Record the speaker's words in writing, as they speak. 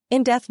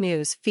In-depth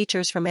news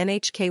features from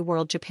NHK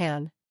World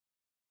Japan.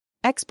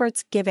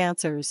 Experts give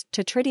answers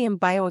to tritium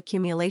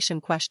bioaccumulation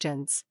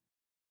questions.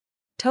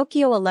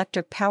 Tokyo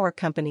Electric Power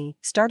Company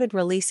started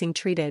releasing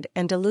treated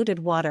and diluted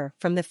water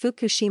from the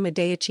Fukushima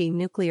Daiichi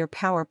nuclear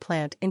power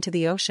plant into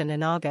the ocean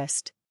in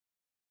August.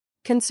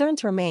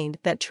 Concerns remained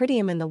that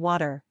tritium in the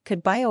water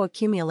could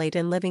bioaccumulate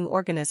in living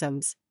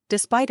organisms,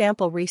 despite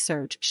ample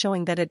research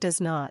showing that it does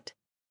not.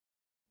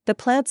 The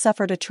plant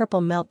suffered a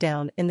triple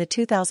meltdown in the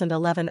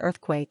 2011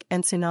 earthquake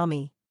and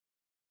tsunami.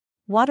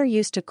 Water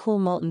used to cool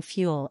molten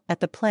fuel at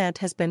the plant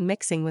has been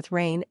mixing with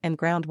rain and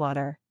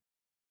groundwater.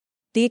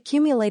 The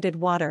accumulated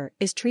water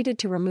is treated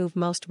to remove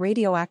most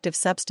radioactive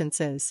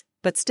substances,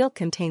 but still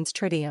contains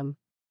tritium.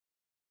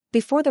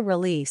 Before the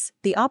release,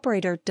 the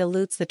operator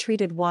dilutes the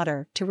treated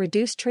water to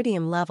reduce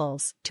tritium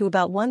levels to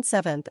about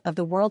 1/7 of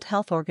the World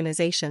Health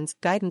Organization's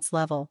guidance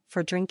level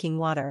for drinking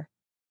water.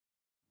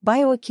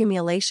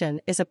 Bioaccumulation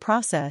is a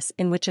process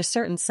in which a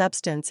certain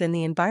substance in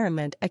the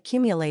environment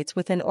accumulates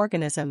within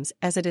organisms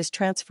as it is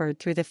transferred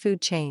through the food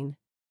chain.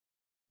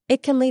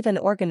 It can leave an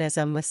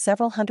organism with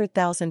several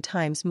 100,000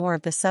 times more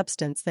of the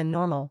substance than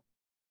normal.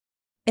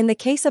 In the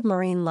case of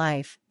marine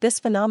life, this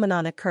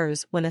phenomenon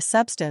occurs when a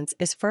substance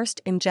is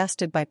first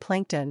ingested by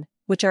plankton,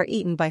 which are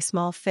eaten by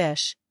small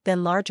fish,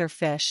 then larger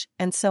fish,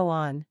 and so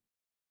on.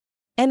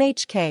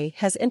 NHK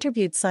has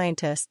interviewed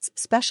scientists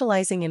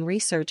specializing in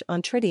research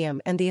on tritium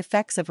and the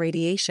effects of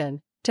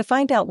radiation, to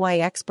find out why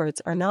experts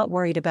are not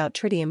worried about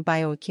tritium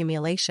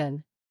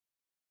bioaccumulation.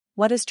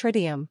 What is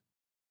tritium?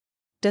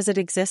 Does it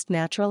exist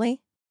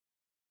naturally?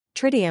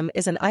 Tritium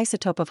is an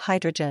isotope of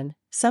hydrogen,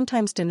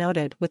 sometimes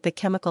denoted with the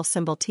chemical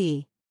symbol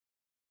T.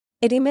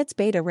 It emits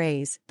beta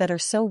rays that are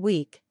so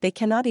weak they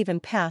cannot even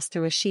pass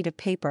through a sheet of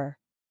paper.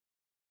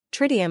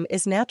 Tritium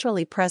is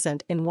naturally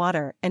present in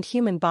water and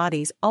human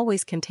bodies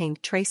always contain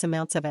trace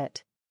amounts of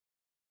it.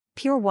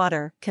 Pure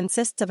water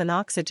consists of an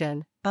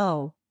oxygen,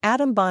 O,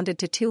 atom bonded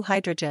to two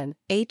hydrogen,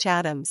 H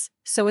atoms,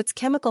 so its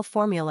chemical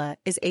formula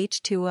is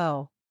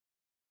H2O.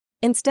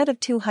 Instead of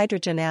two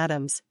hydrogen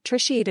atoms,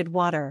 tritiated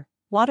water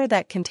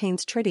that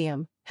contains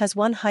tritium, has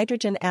one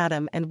hydrogen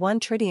atom and one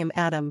tritium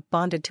atom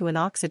bonded to an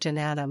oxygen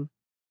atom.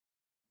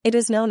 It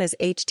is known as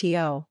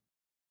H2O.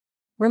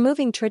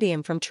 Removing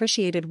tritium from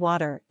tritiated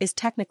water is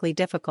technically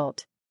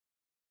difficult.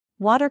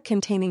 Water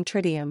containing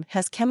tritium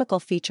has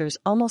chemical features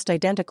almost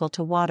identical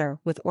to water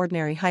with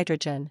ordinary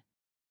hydrogen.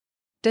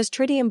 Does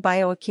tritium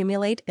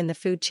bioaccumulate in the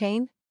food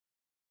chain?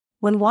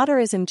 When water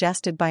is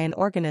ingested by an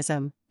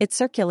organism, it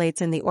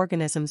circulates in the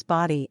organism's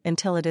body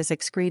until it is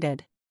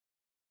excreted.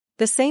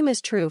 The same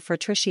is true for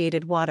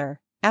tritiated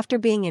water. After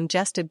being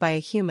ingested by a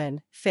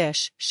human,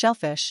 fish,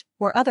 shellfish,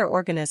 or other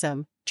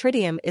organism,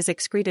 tritium is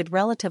excreted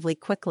relatively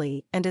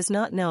quickly and is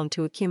not known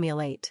to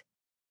accumulate.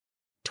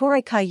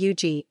 Torai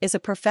Yuji is a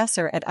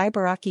professor at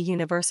Ibaraki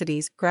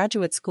University's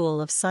Graduate School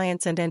of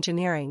Science and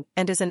Engineering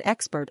and is an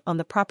expert on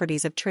the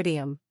properties of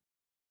tritium.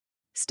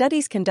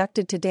 Studies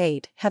conducted to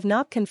date have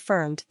not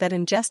confirmed that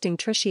ingesting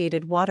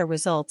tritiated water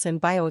results in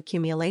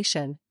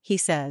bioaccumulation, he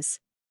says.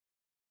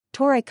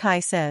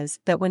 Torai says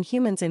that when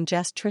humans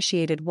ingest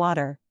tritiated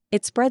water,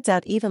 it spreads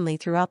out evenly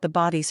throughout the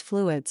body's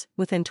fluids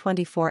within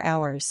 24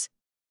 hours.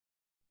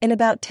 In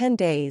about 10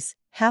 days,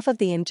 half of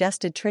the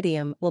ingested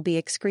tritium will be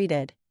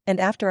excreted,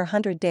 and after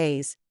 100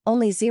 days,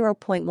 only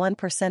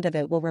 0.1% of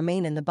it will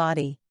remain in the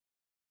body.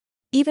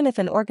 Even if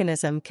an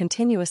organism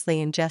continuously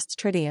ingests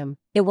tritium,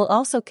 it will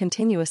also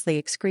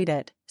continuously excrete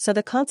it, so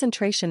the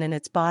concentration in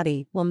its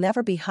body will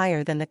never be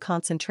higher than the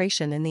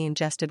concentration in the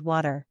ingested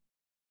water.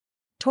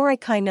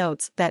 Torai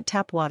notes that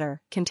tap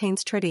water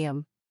contains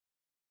tritium.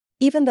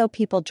 Even though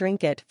people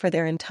drink it for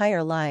their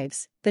entire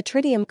lives, the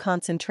tritium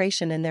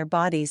concentration in their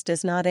bodies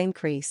does not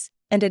increase,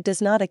 and it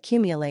does not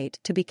accumulate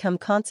to become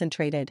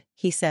concentrated,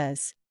 he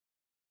says.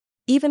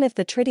 Even if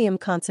the tritium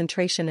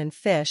concentration in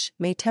fish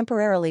may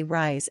temporarily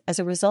rise as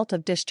a result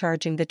of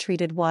discharging the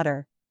treated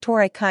water,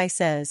 Torai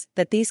says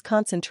that these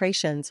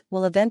concentrations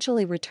will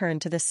eventually return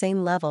to the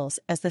same levels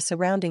as the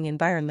surrounding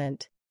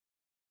environment.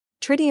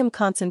 Tritium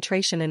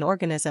concentration in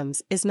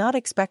organisms is not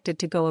expected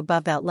to go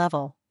above that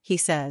level, he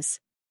says.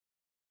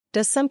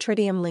 Does some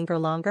tritium linger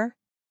longer?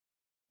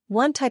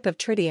 One type of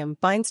tritium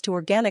binds to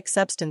organic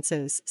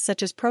substances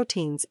such as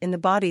proteins in the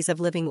bodies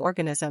of living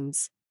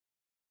organisms.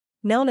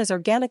 Known as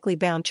organically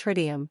bound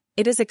tritium,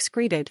 it is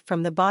excreted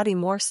from the body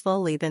more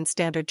slowly than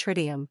standard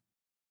tritium.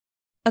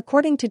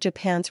 According to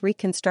Japan's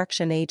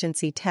Reconstruction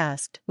Agency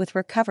tasked with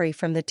recovery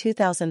from the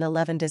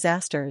 2011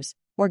 disasters,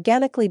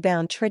 organically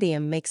bound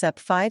tritium makes up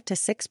 5 to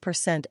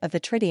 6% of the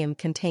tritium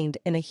contained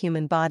in a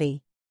human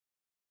body.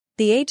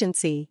 The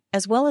agency,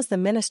 as well as the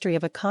Ministry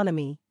of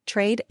Economy,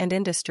 Trade and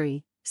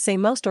Industry, say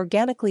most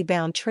organically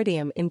bound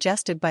tritium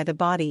ingested by the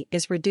body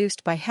is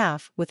reduced by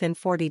half within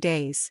 40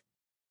 days.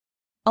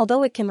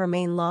 Although it can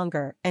remain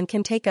longer and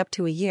can take up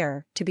to a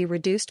year to be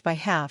reduced by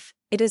half,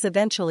 it is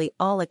eventually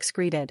all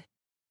excreted.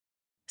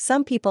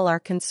 Some people are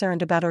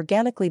concerned about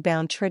organically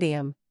bound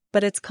tritium,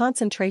 but its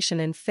concentration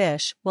in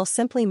fish will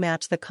simply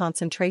match the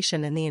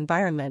concentration in the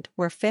environment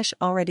where fish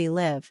already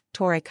live,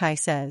 Torai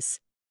says.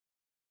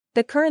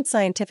 The current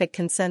scientific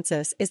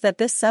consensus is that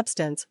this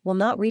substance will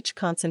not reach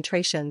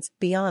concentrations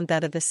beyond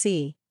that of the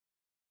sea.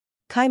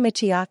 Kai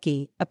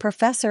Michiaki, a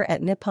professor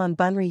at Nippon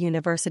Bunri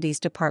University's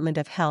Department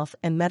of Health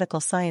and Medical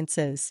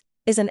Sciences,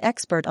 is an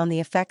expert on the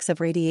effects of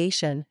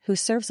radiation who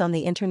serves on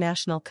the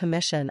International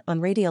Commission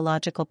on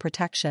Radiological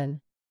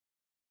Protection.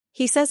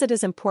 He says it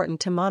is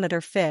important to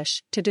monitor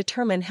fish to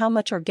determine how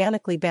much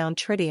organically bound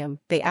tritium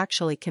they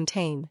actually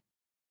contain.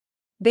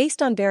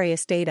 Based on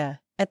various data,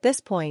 at this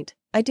point,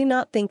 I do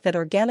not think that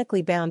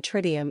organically bound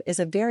tritium is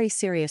a very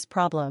serious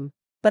problem,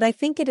 but I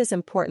think it is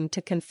important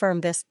to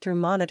confirm this through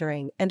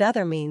monitoring and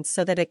other means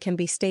so that it can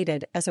be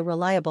stated as a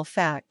reliable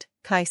fact,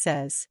 Kai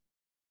says.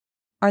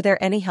 Are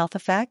there any health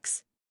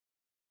effects?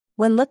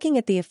 When looking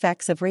at the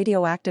effects of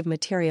radioactive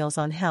materials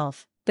on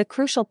health, the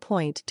crucial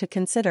point to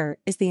consider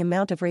is the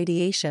amount of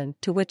radiation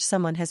to which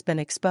someone has been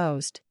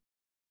exposed.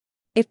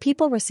 If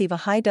people receive a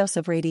high dose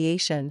of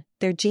radiation,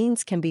 their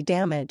genes can be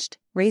damaged,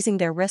 raising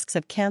their risks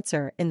of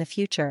cancer in the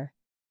future.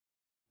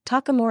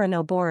 Takamura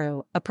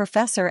Noboru, a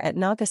professor at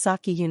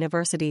Nagasaki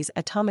University's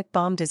Atomic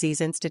Bomb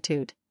Disease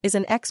Institute, is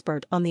an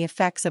expert on the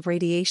effects of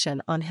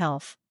radiation on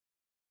health.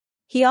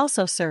 He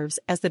also serves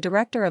as the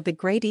director of the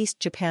Great East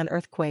Japan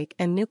Earthquake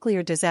and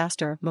Nuclear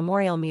Disaster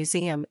Memorial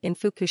Museum in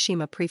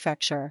Fukushima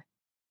Prefecture.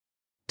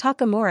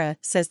 Takamura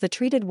says the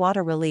treated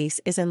water release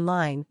is in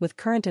line with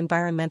current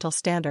environmental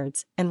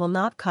standards and will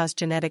not cause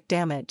genetic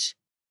damage.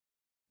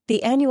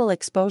 The annual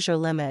exposure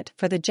limit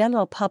for the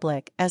general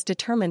public as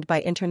determined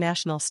by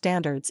international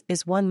standards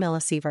is 1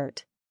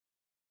 millisievert.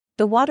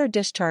 The water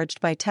discharged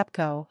by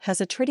TEPCO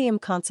has a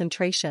tritium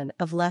concentration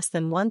of less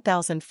than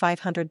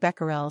 1,500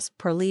 becquerels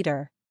per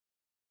liter.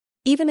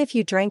 Even if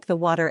you drank the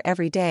water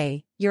every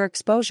day, your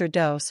exposure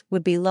dose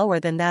would be lower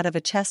than that of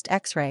a chest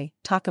X-ray,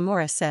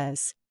 Takamura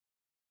says.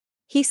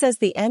 He says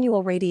the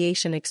annual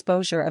radiation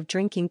exposure of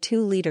drinking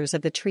 2 liters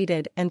of the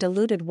treated and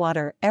diluted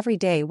water every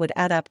day would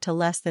add up to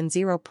less than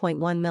 0.1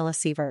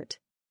 millisievert.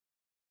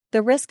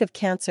 The risk of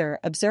cancer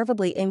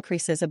observably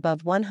increases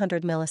above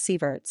 100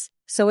 millisieverts,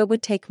 so it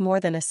would take more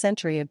than a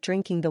century of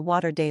drinking the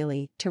water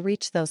daily to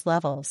reach those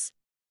levels.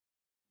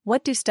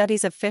 What do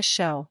studies of fish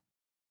show?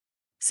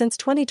 Since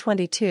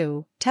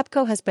 2022,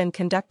 TEPCO has been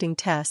conducting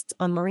tests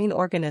on marine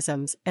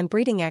organisms and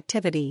breeding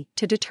activity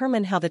to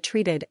determine how the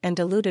treated and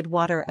diluted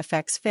water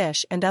affects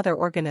fish and other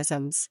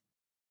organisms.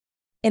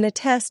 In a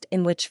test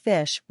in which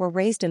fish were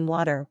raised in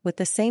water with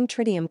the same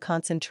tritium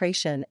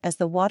concentration as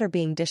the water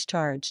being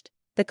discharged,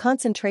 the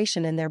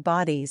concentration in their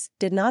bodies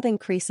did not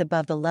increase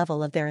above the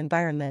level of their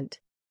environment.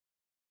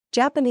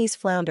 Japanese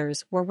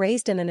flounders were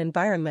raised in an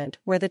environment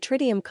where the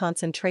tritium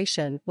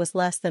concentration was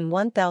less than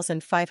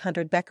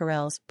 1,500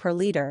 becquerels per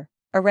liter,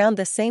 around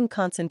the same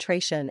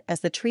concentration as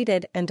the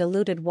treated and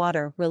diluted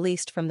water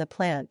released from the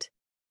plant.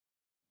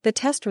 The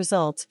test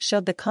results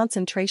showed the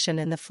concentration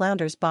in the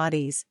flounders'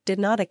 bodies did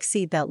not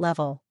exceed that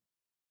level.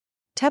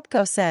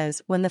 TEPCO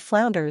says when the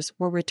flounders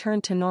were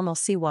returned to normal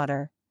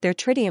seawater, their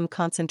tritium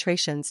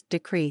concentrations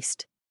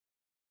decreased.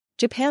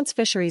 Japan's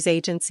Fisheries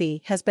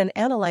Agency has been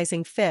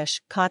analyzing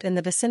fish caught in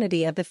the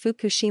vicinity of the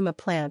Fukushima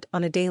plant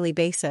on a daily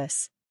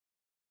basis.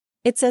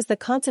 It says the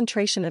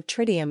concentration of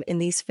tritium in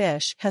these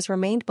fish has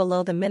remained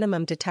below the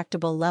minimum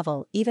detectable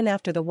level even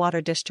after the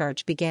water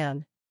discharge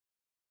began.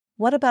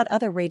 What about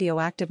other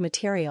radioactive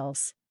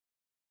materials?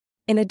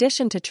 In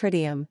addition to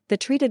tritium, the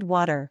treated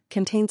water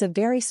contains a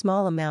very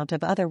small amount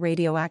of other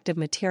radioactive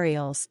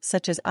materials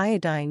such as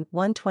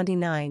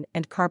iodine-129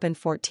 and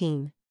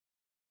carbon-14.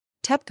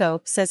 TEPCO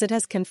says it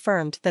has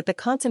confirmed that the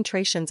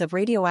concentrations of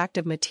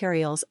radioactive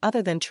materials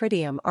other than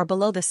tritium are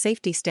below the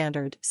safety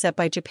standard set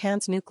by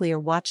Japan's nuclear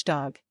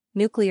watchdog,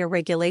 Nuclear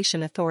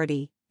Regulation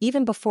Authority,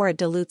 even before it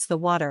dilutes the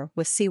water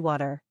with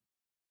seawater.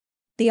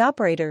 The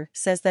operator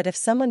says that if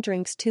someone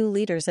drinks 2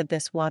 liters of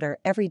this water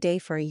every day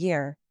for a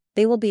year,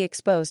 they will be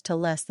exposed to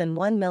less than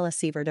 1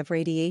 millisievert of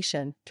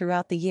radiation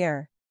throughout the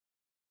year.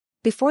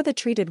 Before the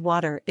treated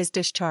water is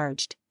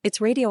discharged, its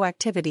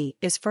radioactivity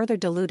is further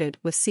diluted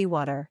with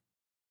seawater.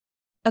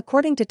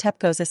 According to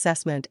TEPCO's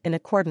assessment in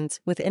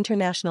accordance with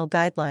international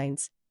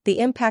guidelines, the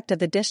impact of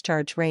the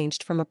discharge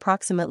ranged from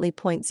approximately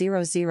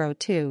 0.002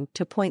 to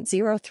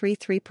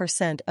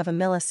 0.033% of a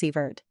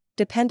millisievert,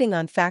 depending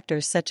on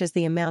factors such as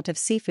the amount of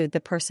seafood the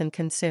person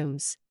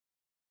consumes.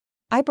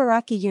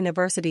 Ibaraki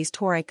University's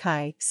Torai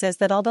Kai says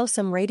that although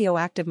some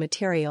radioactive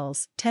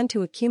materials tend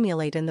to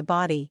accumulate in the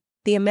body,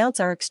 the amounts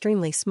are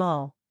extremely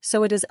small,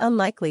 so it is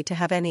unlikely to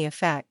have any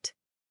effect.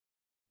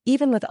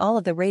 Even with all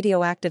of the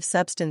radioactive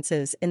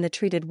substances in the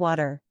treated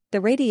water, the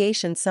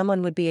radiation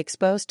someone would be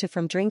exposed to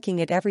from drinking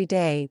it every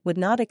day would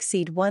not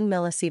exceed 1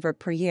 millisievert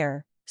per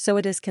year, so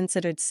it is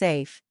considered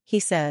safe, he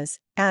says,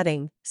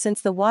 adding,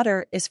 since the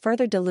water is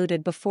further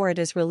diluted before it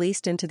is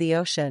released into the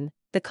ocean,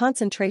 the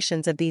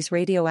concentrations of these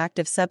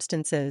radioactive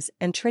substances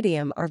and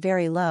tritium are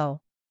very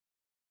low.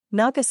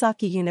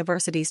 Nagasaki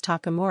University's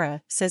Takamura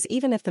says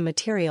even if the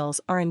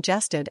materials are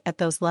ingested at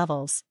those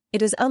levels,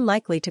 it is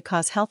unlikely to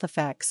cause health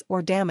effects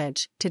or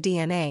damage to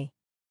DNA.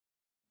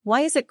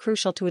 Why is it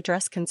crucial to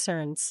address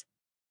concerns?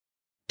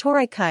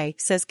 Torai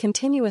says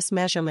continuous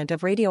measurement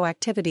of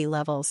radioactivity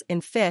levels in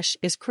fish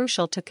is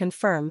crucial to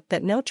confirm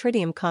that no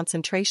tritium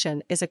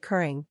concentration is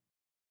occurring.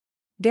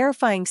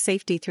 Verifying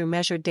safety through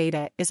measured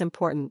data is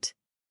important.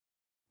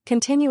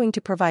 Continuing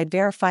to provide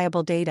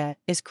verifiable data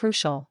is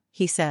crucial,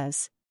 he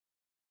says.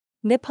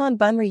 Nippon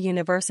Bunri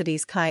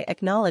University's Kai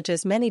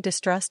acknowledges many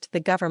distrust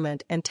the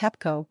government and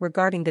TEPCO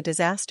regarding the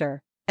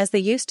disaster, as they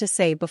used to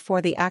say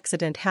before the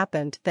accident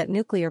happened that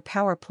nuclear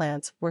power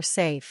plants were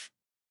safe.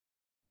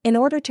 In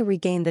order to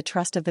regain the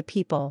trust of the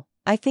people,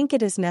 I think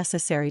it is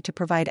necessary to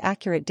provide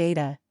accurate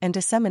data and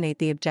disseminate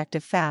the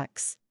objective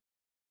facts.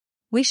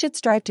 We should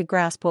strive to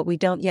grasp what we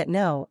don't yet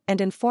know and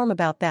inform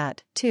about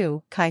that,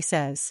 too, Kai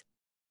says.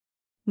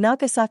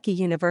 Nagasaki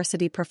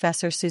University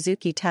professor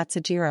Suzuki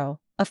Tatsujiro,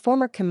 a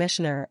former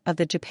commissioner of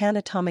the Japan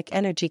Atomic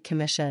Energy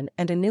Commission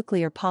and a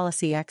nuclear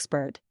policy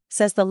expert,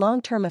 says the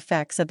long-term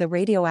effects of the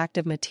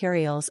radioactive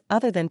materials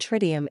other than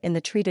tritium in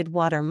the treated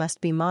water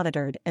must be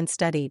monitored and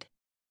studied.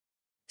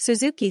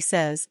 Suzuki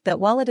says that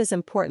while it is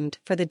important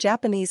for the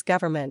Japanese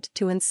government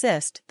to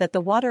insist that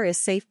the water is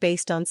safe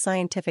based on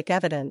scientific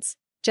evidence,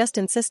 just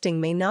insisting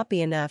may not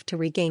be enough to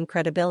regain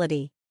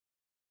credibility.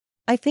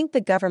 I think the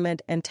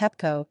government and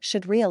TEPCO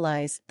should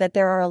realize that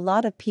there are a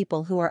lot of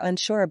people who are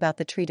unsure about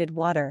the treated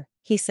water,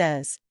 he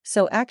says,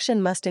 so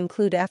action must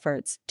include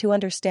efforts to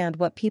understand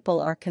what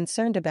people are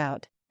concerned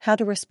about, how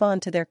to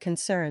respond to their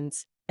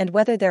concerns, and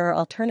whether there are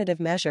alternative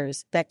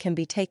measures that can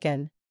be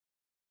taken.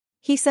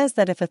 He says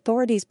that if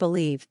authorities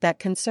believe that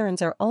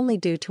concerns are only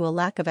due to a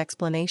lack of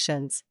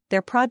explanations,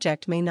 their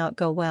project may not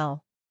go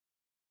well.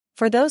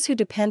 For those who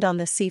depend on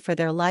the sea for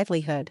their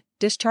livelihood,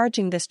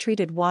 discharging this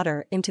treated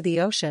water into the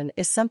ocean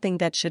is something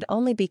that should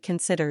only be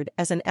considered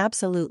as an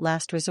absolute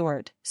last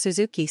resort,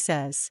 Suzuki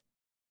says.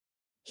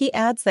 He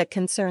adds that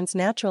concerns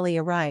naturally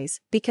arise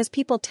because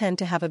people tend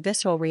to have a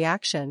visceral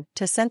reaction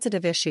to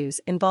sensitive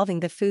issues involving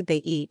the food they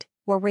eat,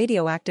 or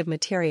radioactive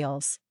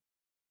materials.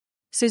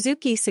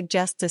 Suzuki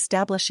suggests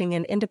establishing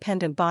an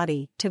independent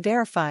body to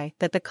verify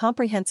that the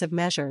comprehensive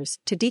measures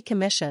to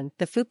decommission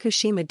the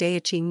Fukushima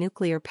Daiichi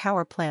nuclear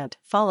power plant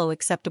follow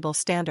acceptable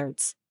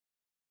standards.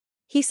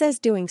 He says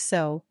doing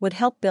so would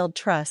help build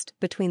trust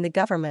between the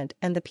government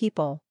and the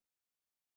people.